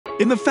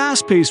In the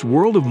fast-paced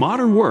world of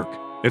modern work,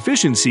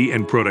 efficiency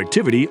and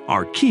productivity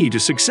are key to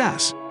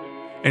success.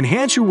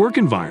 Enhance your work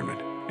environment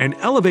and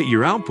elevate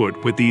your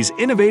output with these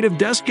innovative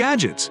desk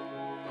gadgets.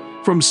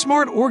 From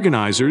smart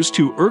organizers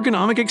to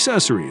ergonomic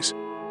accessories,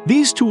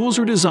 these tools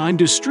are designed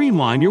to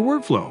streamline your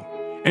workflow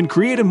and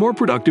create a more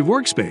productive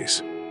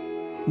workspace.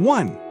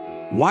 1.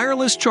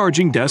 Wireless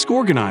Charging Desk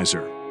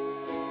Organizer.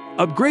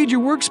 Upgrade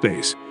your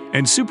workspace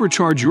and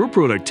supercharge your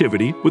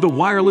productivity with a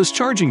wireless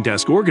charging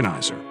desk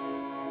organizer.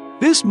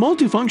 This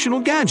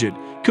multifunctional gadget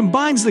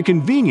combines the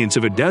convenience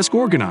of a desk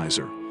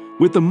organizer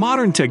with the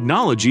modern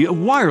technology of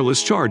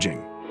wireless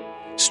charging.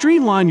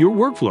 Streamline your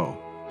workflow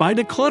by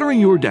decluttering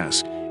your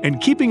desk and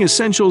keeping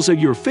essentials at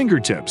your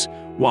fingertips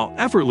while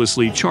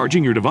effortlessly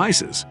charging your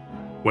devices,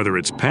 whether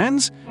it's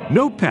pens,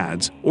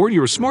 notepads, or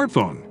your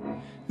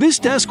smartphone. This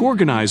desk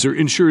organizer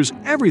ensures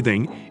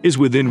everything is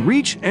within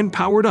reach and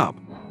powered up.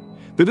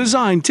 The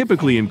design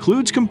typically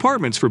includes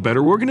compartments for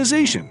better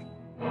organization,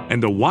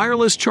 and the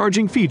wireless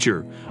charging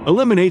feature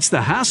eliminates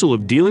the hassle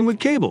of dealing with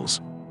cables.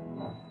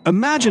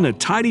 Imagine a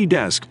tidy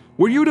desk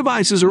where your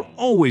devices are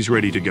always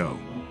ready to go,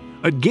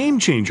 a game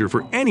changer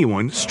for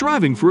anyone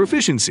striving for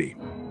efficiency.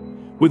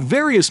 With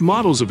various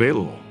models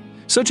available,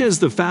 such as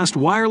the fast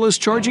wireless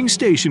charging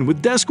station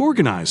with desk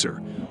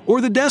organizer or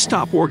the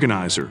desktop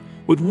organizer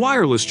with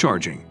wireless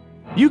charging,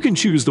 you can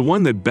choose the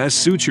one that best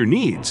suits your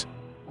needs.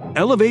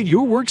 Elevate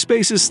your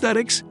workspace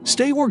aesthetics,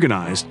 stay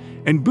organized,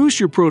 and boost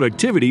your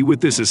productivity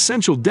with this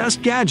essential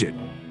desk gadget.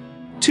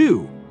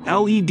 2.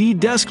 LED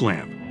Desk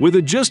Lamp with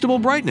adjustable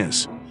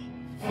brightness.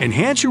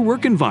 Enhance your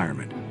work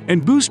environment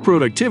and boost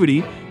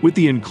productivity with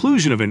the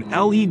inclusion of an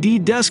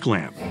LED desk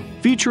lamp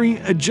featuring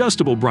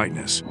adjustable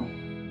brightness.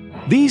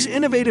 These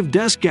innovative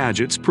desk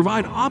gadgets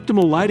provide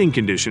optimal lighting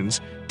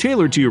conditions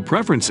tailored to your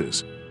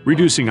preferences,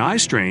 reducing eye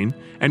strain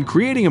and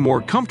creating a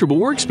more comfortable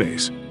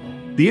workspace.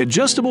 The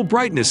adjustable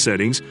brightness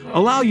settings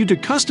allow you to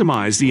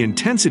customize the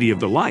intensity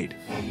of the light,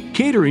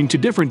 catering to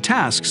different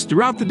tasks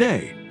throughout the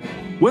day.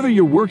 Whether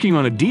you're working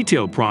on a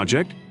detailed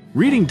project,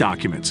 reading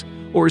documents,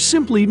 or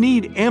simply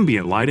need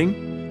ambient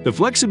lighting, the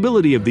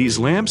flexibility of these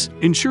lamps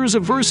ensures a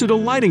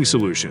versatile lighting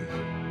solution.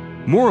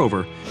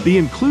 Moreover, the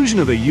inclusion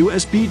of a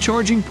USB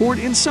charging port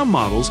in some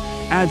models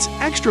adds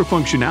extra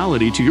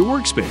functionality to your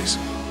workspace,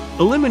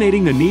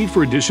 eliminating the need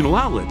for additional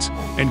outlets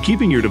and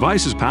keeping your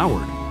devices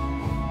powered.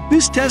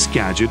 This desk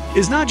gadget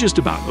is not just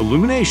about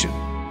illumination.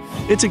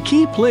 It's a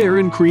key player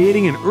in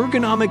creating an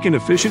ergonomic and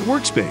efficient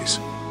workspace.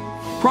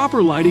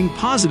 Proper lighting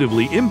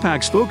positively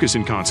impacts focus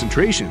and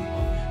concentration,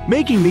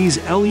 making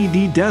these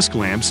LED desk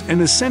lamps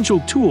an essential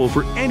tool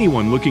for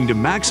anyone looking to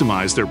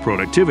maximize their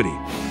productivity.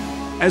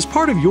 As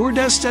part of your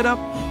desk setup,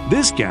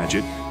 this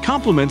gadget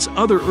complements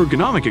other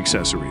ergonomic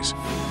accessories,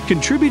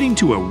 contributing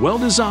to a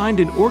well-designed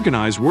and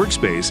organized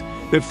workspace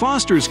that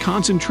fosters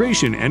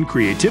concentration and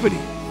creativity.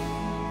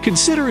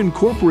 Consider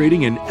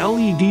incorporating an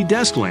LED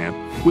desk lamp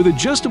with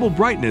adjustable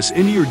brightness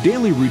into your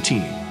daily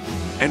routine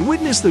and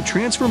witness the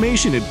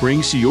transformation it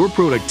brings to your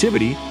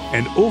productivity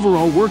and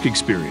overall work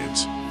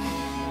experience.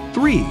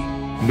 3.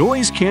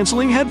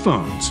 Noise-canceling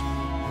headphones.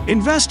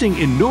 Investing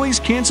in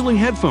noise-canceling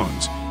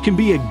headphones can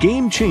be a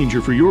game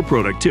changer for your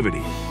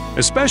productivity,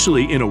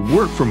 especially in a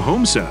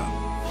work-from-home setup.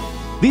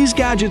 These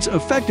gadgets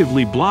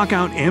effectively block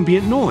out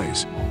ambient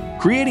noise,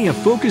 creating a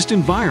focused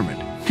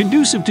environment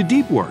conducive to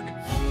deep work.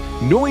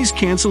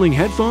 Noise-canceling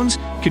headphones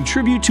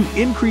contribute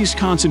to increased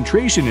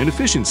concentration and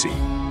efficiency,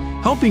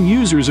 helping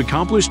users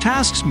accomplish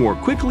tasks more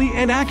quickly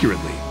and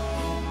accurately.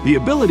 The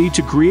ability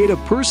to create a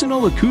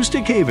personal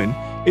acoustic haven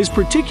is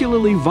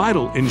particularly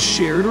vital in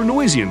shared or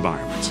noisy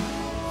environments,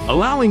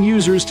 allowing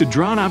users to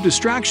drown out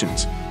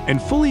distractions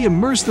and fully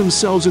immerse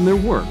themselves in their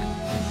work.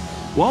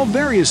 While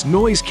various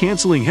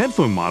noise-canceling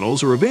headphone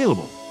models are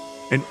available,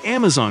 an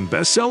Amazon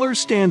bestseller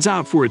stands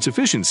out for its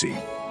efficiency,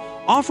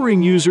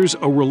 offering users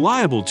a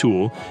reliable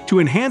tool to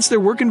enhance their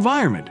work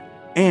environment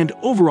and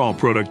overall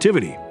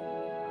productivity.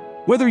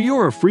 Whether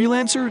you're a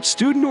freelancer,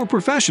 student, or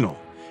professional,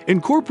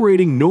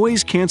 incorporating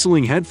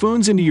noise-canceling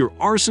headphones into your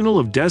arsenal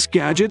of desk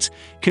gadgets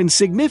can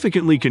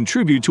significantly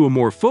contribute to a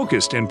more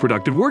focused and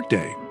productive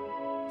workday.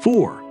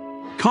 4.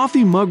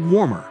 Coffee Mug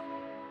Warmer.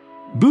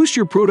 Boost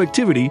your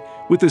productivity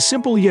with the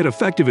simple yet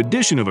effective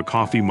addition of a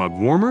coffee mug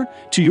warmer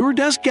to your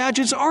desk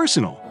gadgets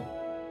arsenal.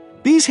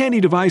 These handy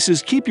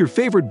devices keep your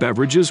favorite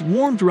beverages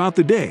warm throughout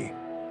the day,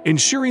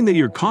 ensuring that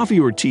your coffee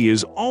or tea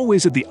is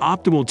always at the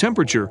optimal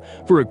temperature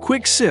for a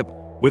quick sip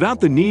without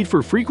the need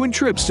for frequent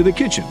trips to the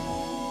kitchen.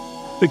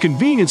 The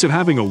convenience of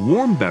having a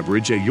warm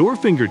beverage at your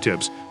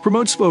fingertips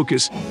promotes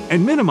focus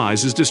and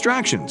minimizes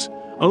distractions,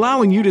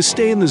 allowing you to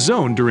stay in the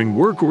zone during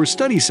work or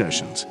study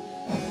sessions.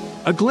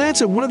 A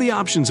glance at one of the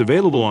options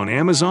available on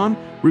Amazon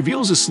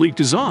reveals a sleek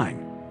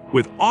design,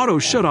 with auto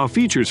shut-off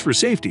features for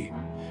safety,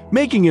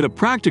 making it a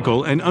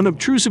practical and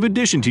unobtrusive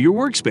addition to your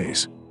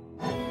workspace.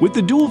 With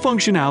the dual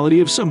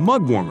functionality of some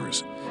mug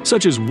warmers,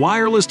 such as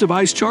wireless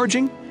device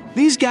charging,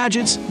 these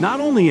gadgets not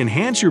only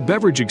enhance your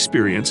beverage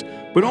experience,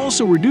 but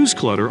also reduce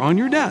clutter on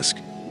your desk,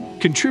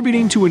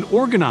 contributing to an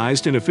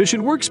organized and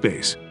efficient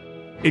workspace.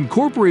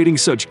 Incorporating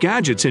such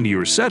gadgets into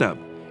your setup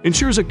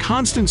ensures a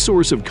constant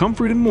source of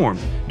comfort and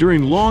warmth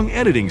during long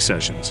editing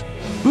sessions,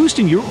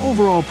 boosting your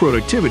overall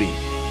productivity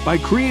by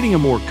creating a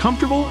more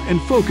comfortable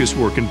and focused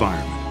work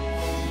environment.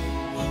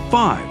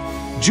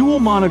 5. Dual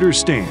Monitor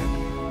Stand.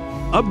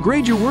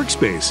 Upgrade your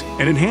workspace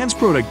and enhance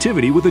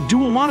productivity with a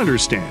dual monitor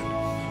stand,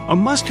 a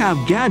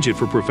must-have gadget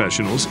for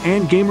professionals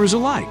and gamers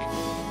alike.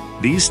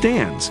 These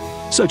stands,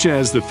 such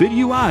as the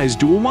FitUI's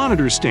Dual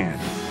Monitor Stand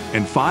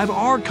and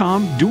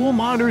 5RCOM Dual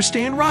Monitor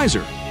Stand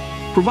Riser,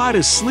 provide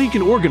a sleek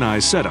and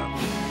organized setup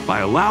by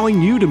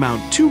allowing you to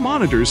mount two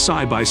monitors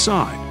side by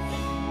side.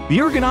 The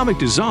ergonomic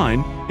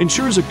design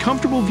ensures a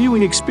comfortable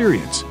viewing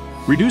experience,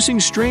 reducing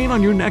strain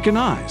on your neck and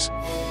eyes.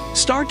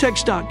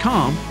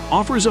 StarTex.com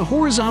offers a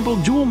horizontal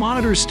dual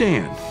monitor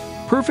stand,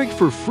 perfect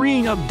for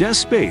freeing up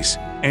desk space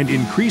and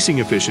increasing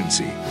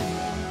efficiency.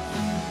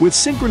 With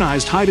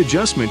synchronized height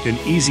adjustment and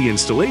easy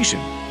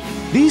installation,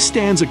 these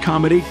stands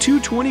accommodate two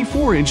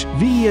 24-inch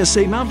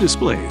VESA mount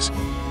displays,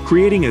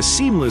 creating a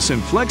seamless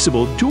and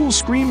flexible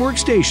dual-screen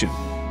workstation.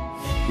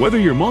 Whether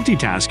you're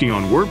multitasking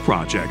on work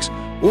projects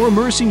or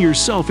immersing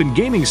yourself in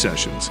gaming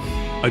sessions,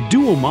 a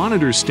dual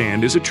monitor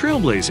stand is a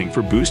trailblazing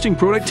for boosting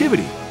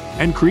productivity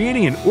and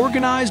creating an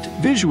organized,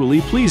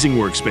 visually pleasing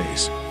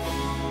workspace.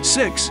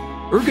 6.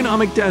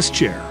 Ergonomic Desk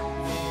Chair.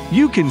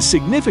 You can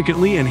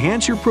significantly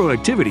enhance your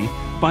productivity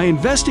by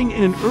investing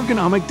in an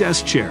ergonomic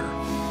desk chair.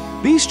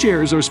 These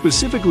chairs are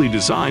specifically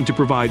designed to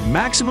provide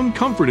maximum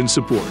comfort and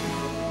support,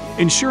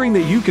 ensuring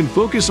that you can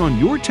focus on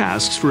your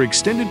tasks for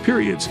extended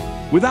periods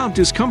without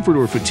discomfort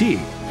or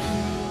fatigue.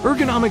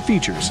 Ergonomic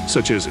features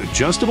such as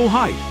adjustable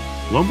height,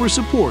 lumbar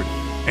support,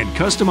 and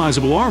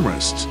customizable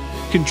armrests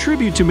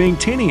contribute to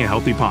maintaining a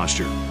healthy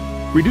posture,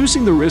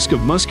 reducing the risk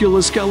of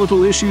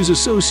musculoskeletal issues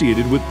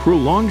associated with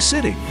prolonged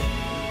sitting.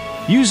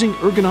 Using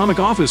ergonomic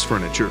office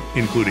furniture,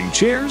 including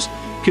chairs,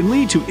 can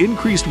lead to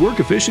increased work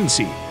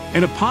efficiency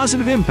and a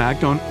positive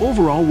impact on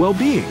overall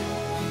well-being.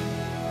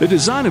 The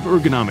design of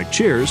ergonomic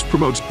chairs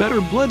promotes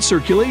better blood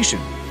circulation,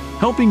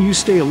 helping you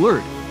stay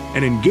alert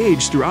and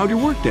engaged throughout your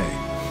workday.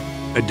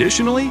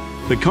 Additionally,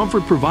 the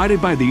comfort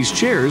provided by these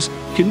chairs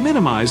can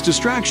minimize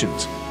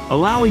distractions,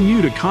 allowing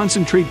you to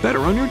concentrate better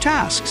on your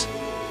tasks.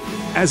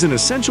 As an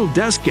essential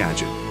desk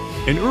gadget,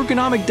 an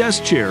ergonomic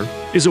desk chair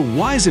is a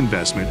wise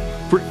investment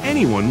for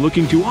anyone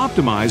looking to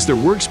optimize their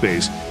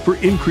workspace for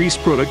increased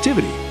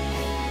productivity.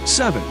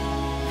 7.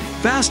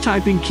 Fast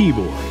Typing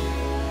Keyboard.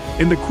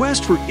 In the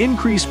quest for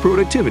increased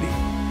productivity,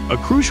 a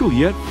crucial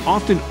yet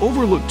often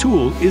overlooked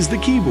tool is the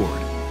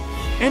keyboard.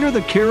 Enter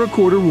the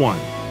Caracorder 1,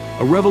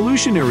 a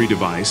revolutionary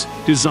device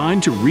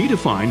designed to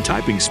redefine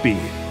typing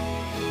speed.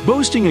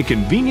 Boasting a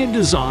convenient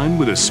design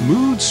with a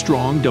smooth,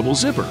 strong double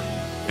zipper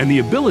and the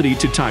ability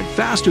to type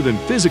faster than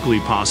physically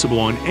possible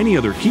on any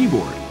other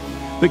keyboard,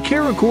 the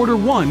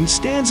Caracorder 1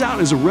 stands out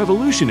as a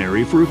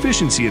revolutionary for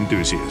efficiency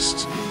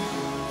enthusiasts.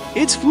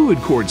 Its fluid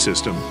chord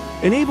system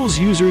enables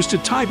users to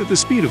type at the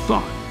speed of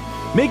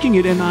thought, making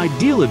it an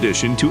ideal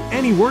addition to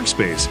any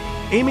workspace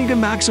aiming to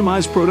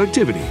maximize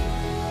productivity.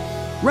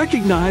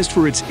 Recognized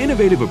for its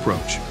innovative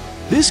approach,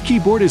 this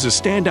keyboard is a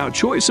standout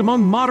choice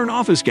among modern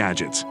office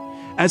gadgets,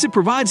 as it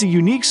provides a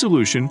unique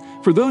solution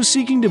for those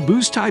seeking to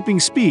boost typing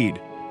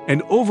speed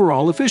and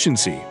overall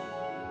efficiency.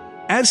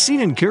 As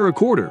seen in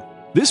Caracorder,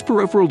 this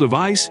peripheral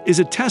device is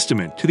a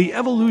testament to the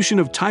evolution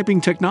of typing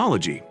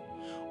technology,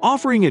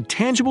 offering a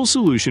tangible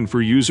solution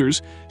for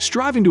users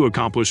striving to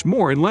accomplish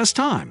more in less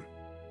time.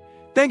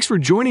 Thanks for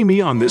joining me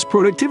on this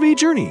productivity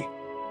journey.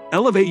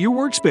 Elevate your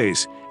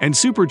workspace and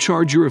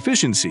supercharge your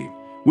efficiency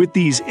with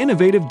these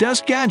innovative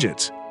desk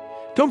gadgets.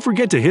 Don't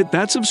forget to hit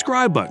that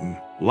subscribe button,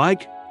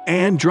 like,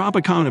 and drop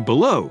a comment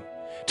below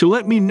to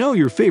let me know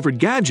your favorite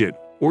gadget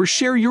or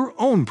share your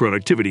own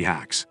productivity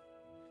hacks.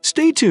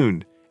 Stay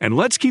tuned and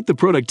let's keep the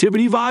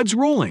productivity vibes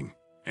rolling.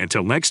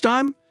 Until next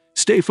time,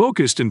 stay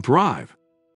focused and thrive.